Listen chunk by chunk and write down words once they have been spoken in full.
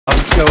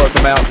go up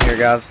the mountain here,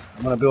 guys.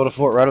 I'm gonna build a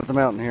fort right up the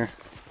mountain here.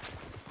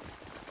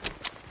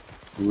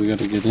 We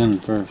gotta get in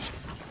first.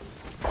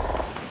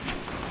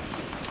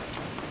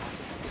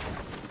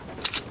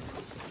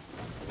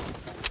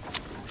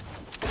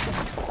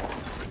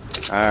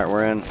 Alright,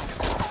 we're in.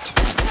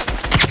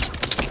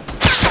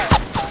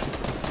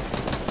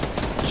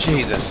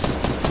 Jesus.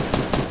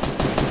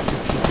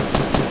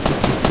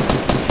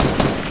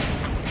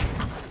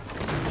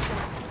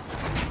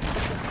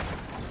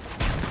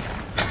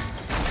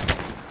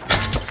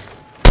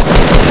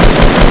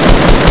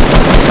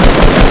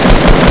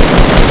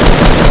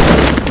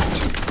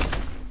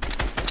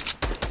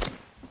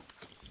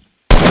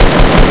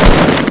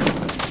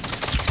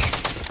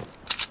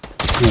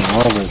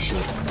 All that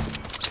shit.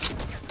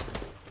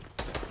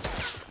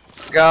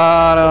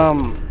 Got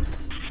him.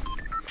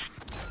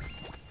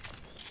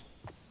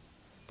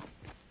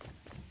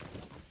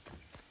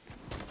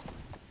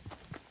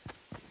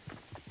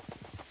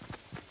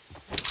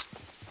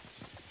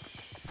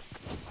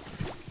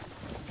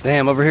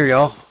 Damn, over here,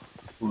 y'all.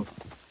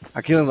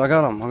 I killed him. I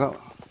got him. I got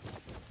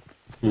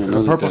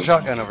a purple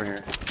shotgun over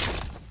here.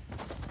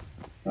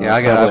 Yeah,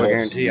 I got it. I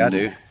guarantee I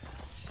do.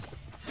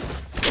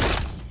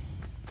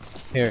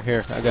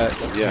 Here, I got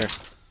it. Yeah. Here.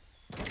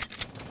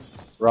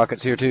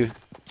 Rockets here too.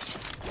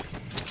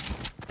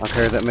 I'll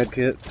carry that med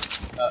kit.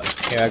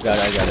 Here, I got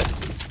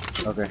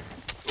it. Okay.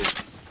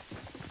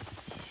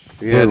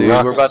 Yeah, dude,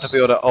 rockets. we're about to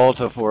build an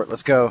Alta fort.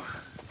 Let's go.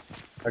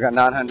 I got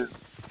 900.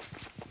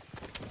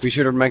 Be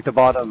sure to make the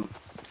bottom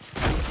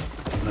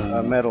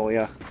metal,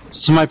 yeah.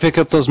 Somebody pick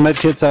up those med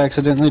kits I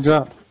accidentally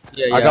dropped?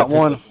 Yeah, I got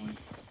one.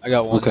 I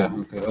got one.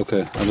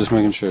 Okay. I'm just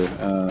making sure.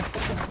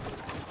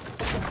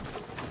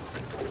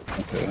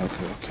 Okay.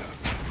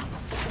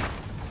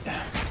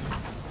 Yeah.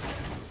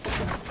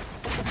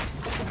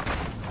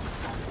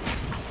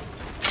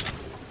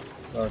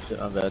 Oh shit,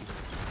 I'm bad.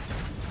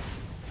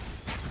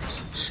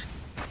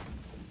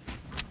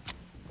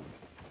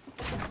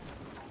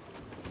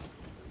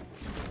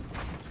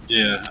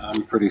 Yeah,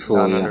 I'm pretty full.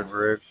 900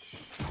 brick.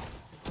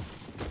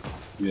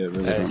 Yeah, it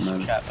really I don't just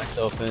matter. trapped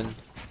myself in.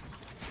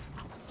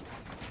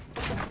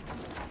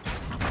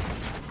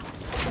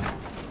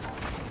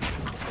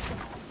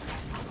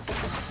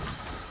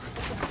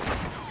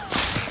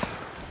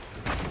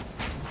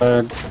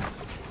 Fired.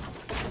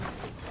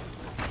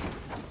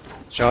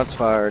 Shots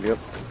fired, yep.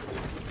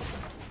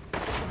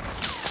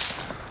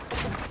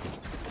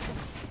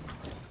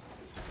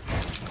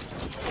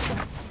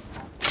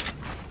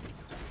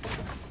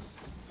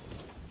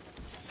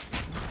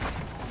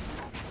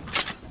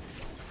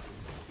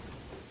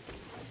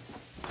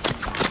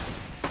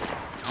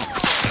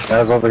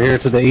 Guys over here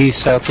to the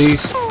east,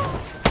 southeast.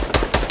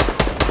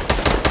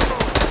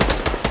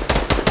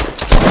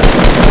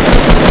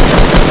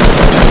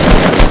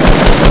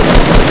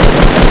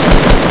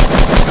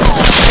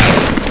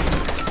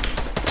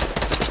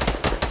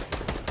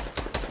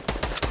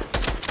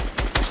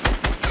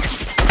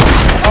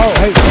 Oh,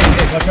 hey,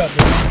 watch out,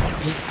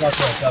 dude.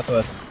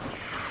 Southwest.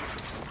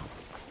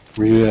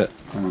 Where you at?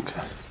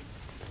 Okay.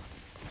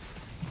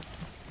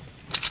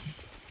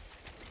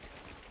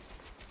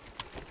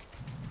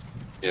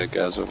 Yeah,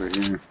 guys over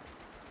here.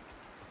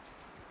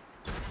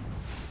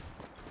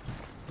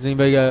 Has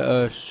anybody got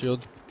a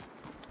shield?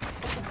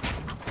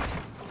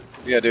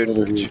 Yeah, dude.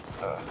 Over here.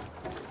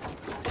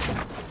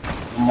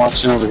 I'm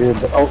watching over here,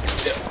 but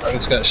yeah, I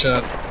just got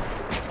shot.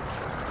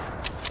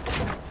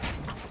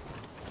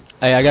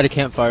 Hey, I got a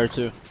campfire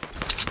too.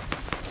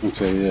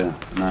 Okay, yeah,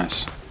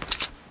 nice.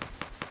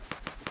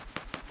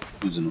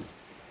 Using them.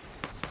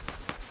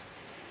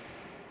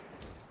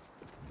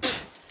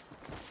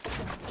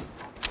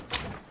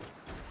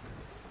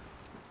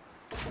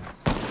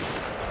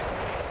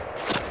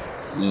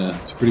 Yeah,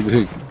 it's pretty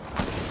big.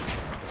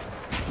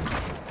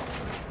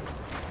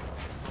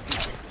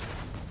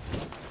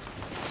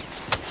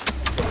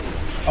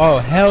 Oh,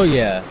 hell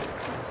yeah.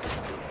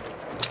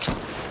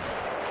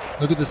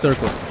 Look at the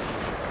circle.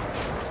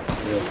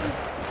 Yeah.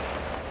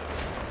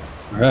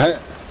 Right? I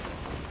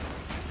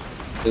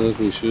feel like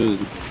we should.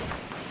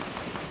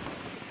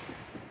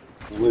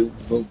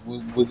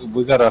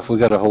 We gotta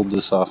hold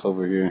this off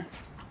over here.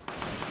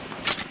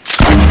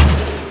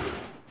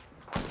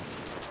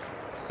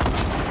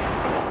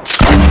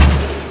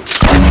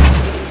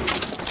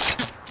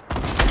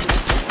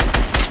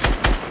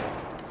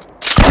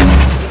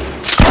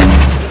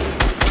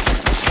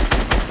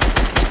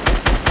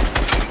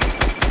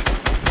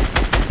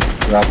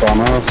 Drop on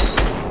us.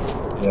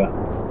 Yeah.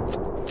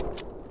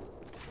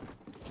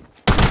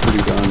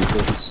 Pretty darn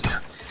close.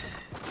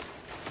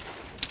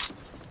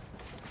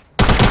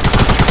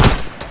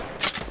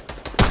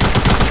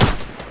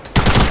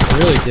 I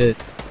really did.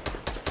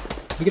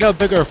 Look at how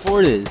big our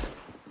fort is.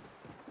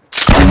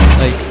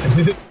 Like,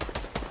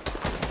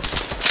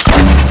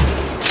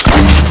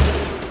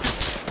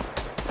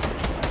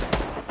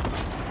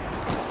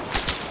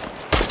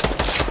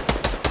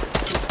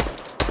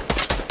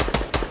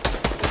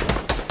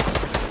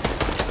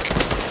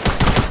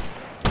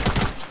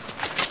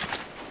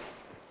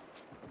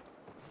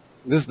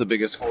 This is the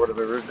biggest fort I've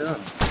ever done.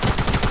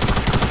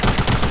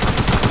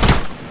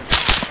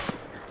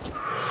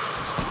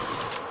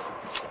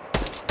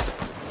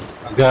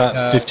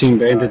 got 15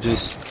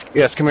 bandages.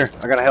 Yes, come here.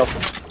 I got a help.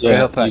 Yeah,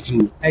 help pack. you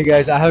can. Hey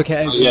guys, I hope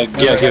can. Oh, yeah,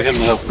 give him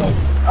the health pack.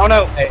 Oh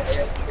no! Hey,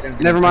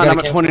 Never mind, I'm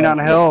at 29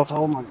 health.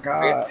 Oh my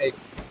god. Hey,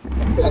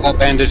 I got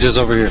bandages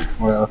over here.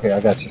 Well, okay,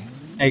 I got you.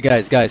 hey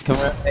guys, come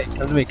around. Hey,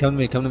 come to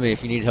me.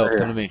 If you need help,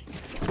 come to me.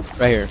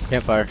 Right here,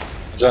 campfire.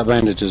 Drop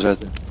bandages right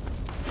there.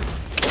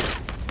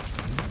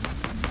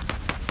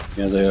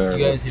 Yeah, they are.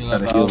 You guys heal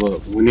Gotta up, heal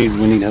up. We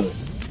need help.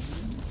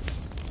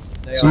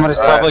 They Somebody's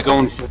are. probably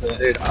going for the.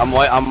 Dude,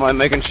 I'm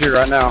making sure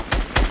right now.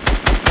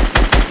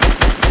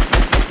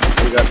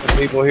 We got some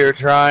people here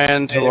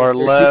trying to our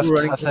left,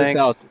 I think.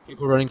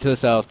 People running to the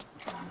south.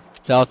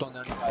 South on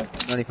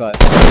 95. 95.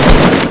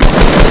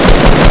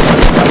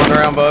 Coming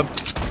around, bub.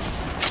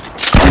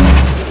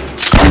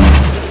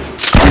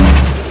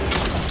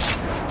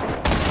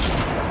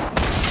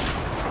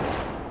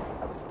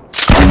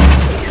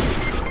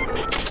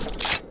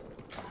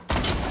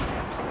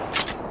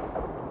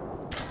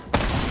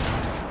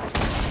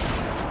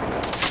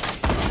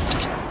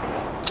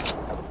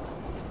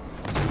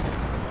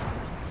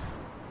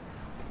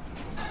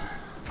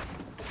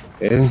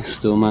 Okay,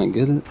 still might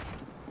get it.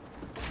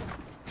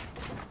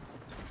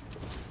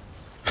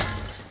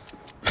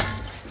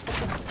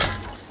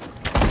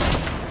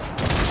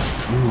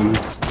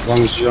 As long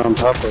as you're on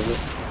top of it.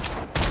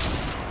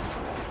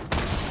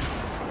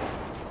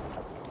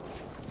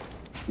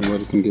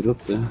 Nobody can get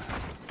up there.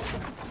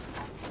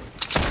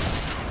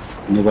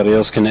 Nobody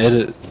else can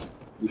edit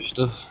your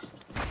stuff.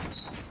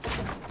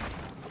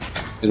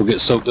 It'll get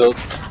so built.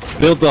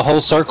 Build the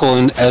whole circle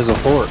in as a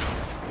fort.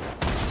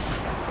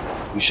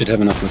 You should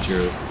have enough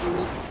material.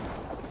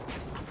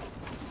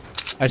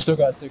 I still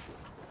got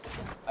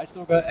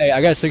hey,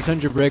 I got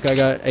 600 brick, I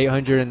got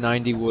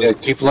 890 wood. Yeah,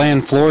 keep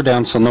laying floor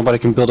down so nobody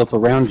can build up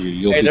around you.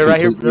 You'll Hey, be they're right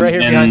here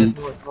behind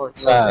us, north.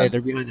 side. Hey,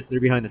 they're behind us.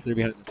 And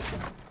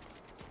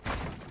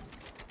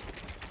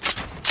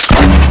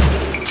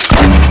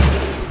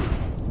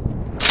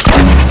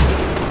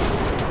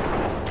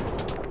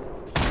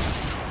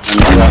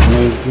drop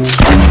nades in.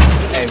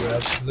 Hey, bro,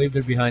 I believe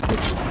they're behind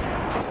us.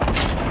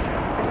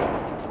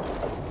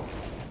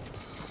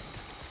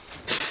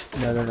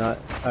 No, they're not.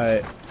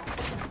 Alright.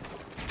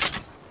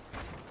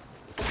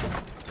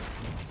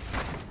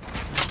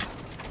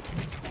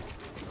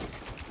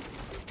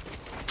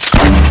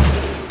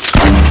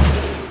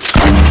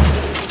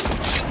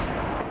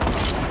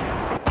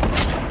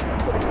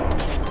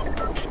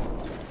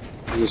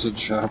 There's a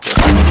drop.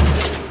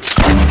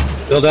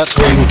 Build out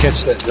to where you can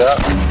catch that drop.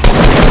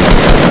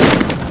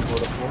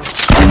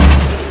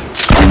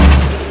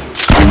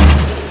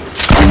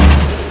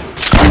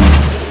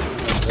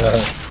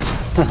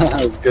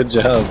 Good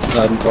job.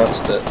 I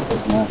watched that. That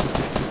was nice.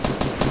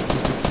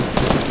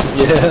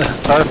 Yeah,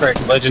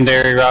 perfect.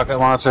 Legendary rocket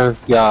launcher.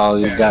 Y'all,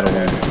 you gotta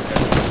win.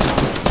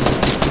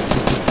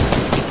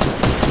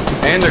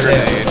 And a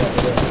grenade.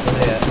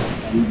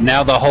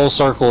 Now the whole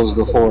circle is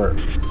the fort.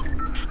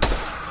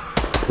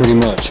 Pretty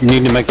much. You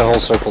need to make the whole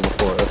circle the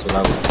fort. That's what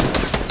I would do.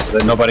 So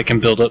that nobody can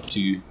build up to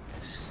you.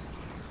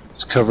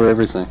 Just cover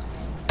everything.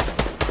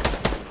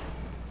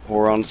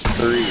 4 on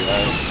 3,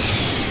 right?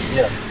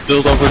 Yeah.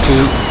 Build over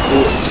to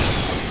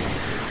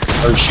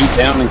or shoot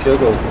down and kill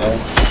those guys.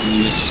 I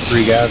mean, it's just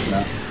 3 guys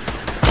now.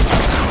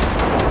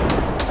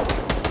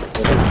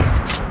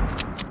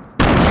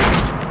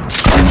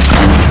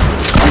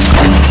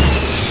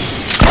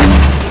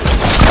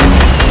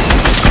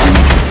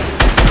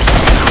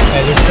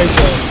 Hey, they're straight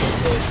going.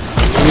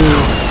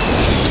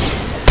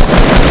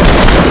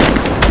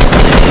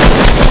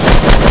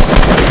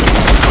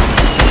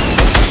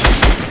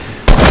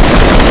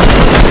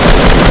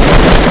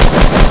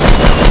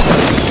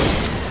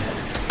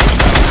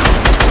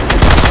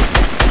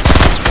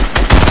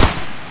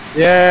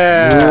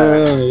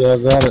 Yeah! Yeah,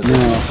 got it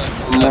now.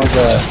 One more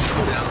guy.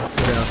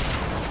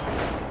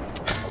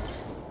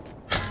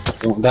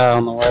 Don't die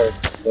on the way.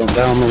 Don't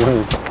die on the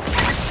way.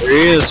 There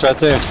he is, right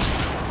there.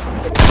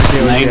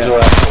 An angel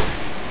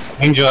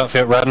outfit. Angel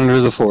outfit right under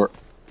the fort.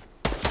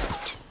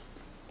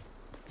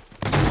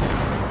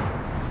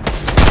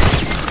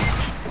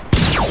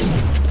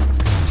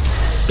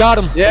 Got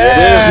him!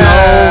 Yeah!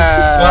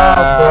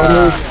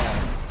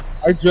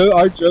 Our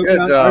joke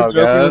Good job,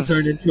 guys.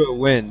 turned into a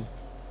win.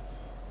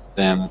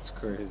 Damn, that's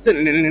crazy.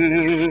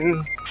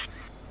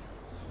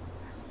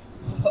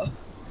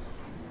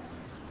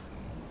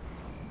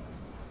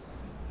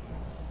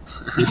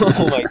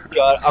 Oh my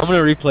god, I'm gonna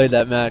replay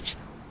that match.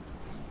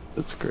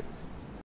 That's great.